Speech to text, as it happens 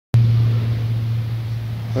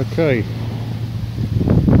Okay,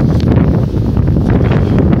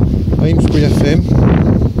 Amesbury FM,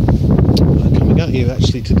 coming at you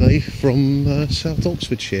actually today from South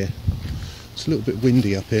Oxfordshire. It's a little bit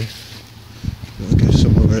windy up here. I'll go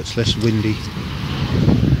somewhere where it's less windy.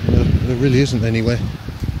 There really isn't anywhere.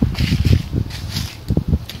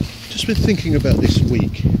 Just been thinking about this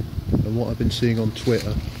week and what I've been seeing on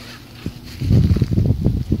Twitter.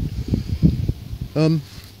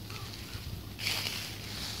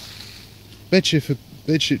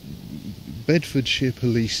 Bedfordshire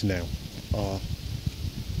police now are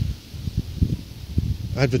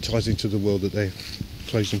advertising to the world that they're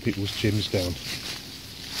closing people's gyms down,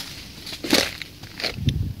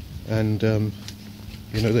 and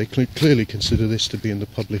you know, they clearly consider this to be in the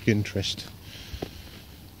public interest,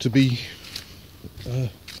 to be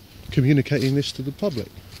communicating this to the public.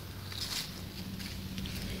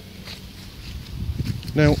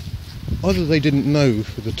 Now, either they didn't know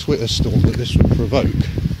for the Twitter storm that this would provoke,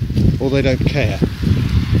 or they don't care.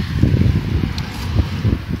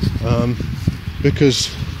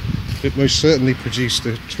 Because it most certainly produced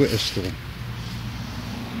a Twitter storm.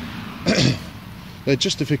 Their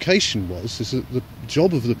justification is that the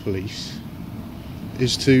job of the police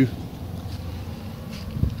is to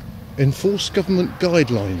enforce government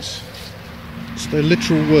guidelines. It's their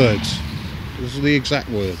literal words. Those are the exact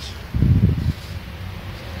words.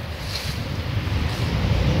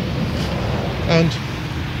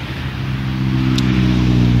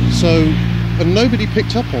 And nobody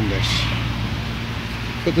picked up on this,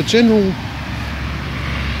 but the general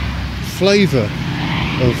flavour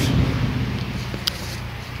of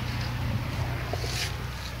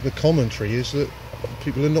the commentary is that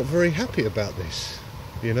people are not very happy about this,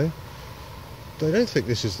 you know. They don't think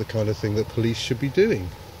this is the kind of thing that police should be doing.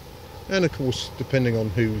 And of course, depending on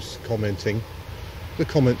who's commenting, the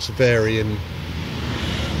comments vary in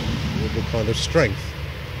the kind of strength.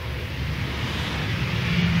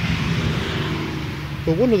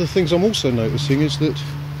 But one of the things I'm also noticing is that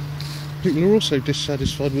people are also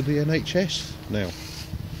dissatisfied with the NHS now.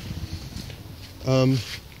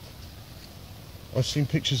 I've seen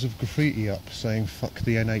pictures of graffiti up saying "fuck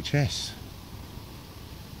the NHS."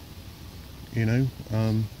 You know,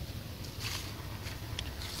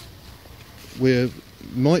 we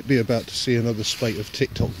might be about to see another spate of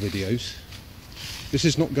TikTok videos. This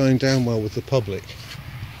is not going down well with the public.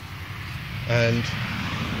 And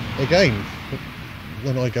again,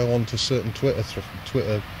 when I go on to certain Twitter,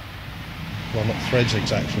 well, not threads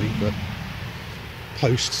exactly, but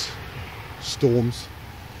posts, storms,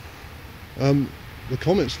 the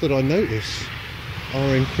comments that I notice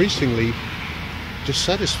are increasingly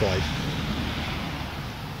dissatisfied.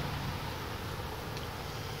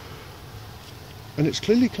 And it's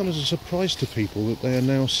clearly come as a surprise to people that they are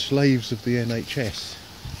now slaves of the NHS.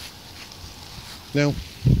 Now,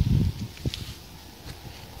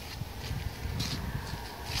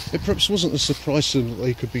 it perhaps wasn't a surprise to them that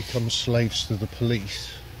they could become slaves to the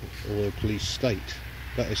police or a police state.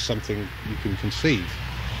 That is something you can conceive.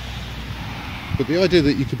 But the idea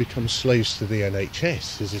that you could become slaves to the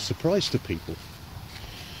NHS is a surprise to people.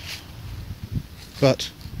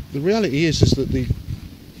 But the reality is that the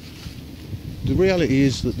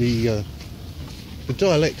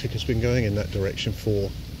dialectic has been going in that direction for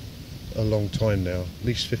a long time now, at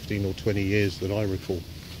least 15 or 20 years that I recall.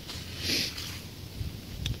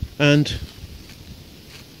 And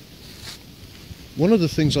one of the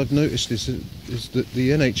things I've noticed is that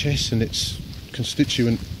the NHS and its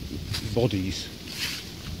constituent bodies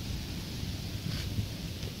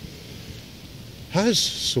has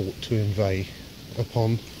sought to inveigh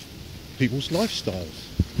upon people's lifestyles.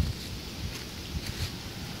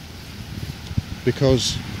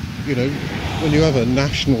 Because, you know, when you have a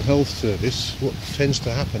national health service, what tends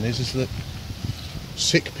to happen is that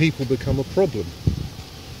sick people become a problem,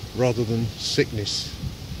 rather than sickness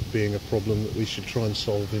being a problem that we should try and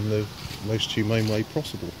solve in the most humane way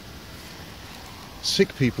possible.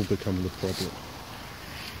 Sick people become the problem.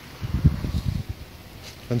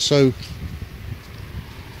 And so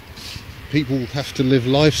people have to live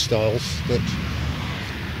lifestyles that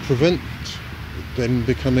prevent them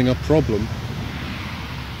becoming a problem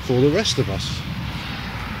for the rest of us.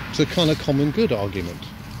 It's a kind of common good argument.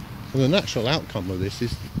 And the natural outcome of this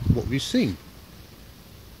is what we've seen.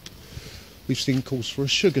 We've seen calls for a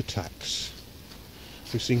sugar tax.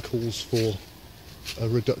 We've seen calls for a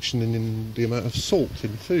reduction in the amount of salt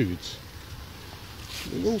in foods.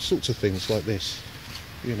 All sorts of things like this,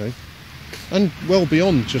 you know. And well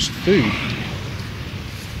beyond just food.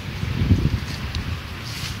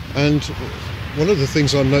 And one of the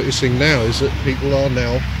things I'm noticing now is that people are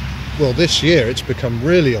now well, this year it's become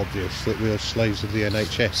really obvious that we are slaves of the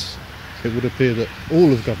NHS. It would appear that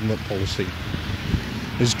all of government policy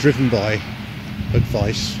is driven by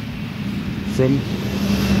advice from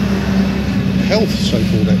health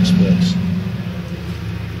so-called experts.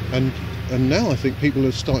 And now I think people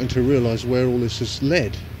are starting to realise where all this has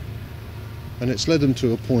led. And it's led them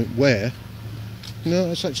to a point where,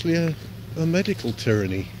 it's actually a medical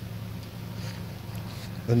tyranny.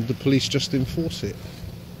 And the police just enforce it.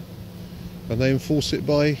 And they enforce it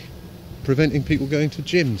by preventing people going to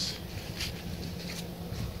gyms.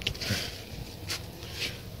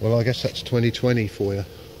 Well, I guess that's 2020 for you.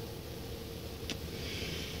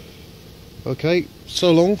 Okay,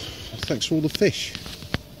 so long. Thanks for all the fish.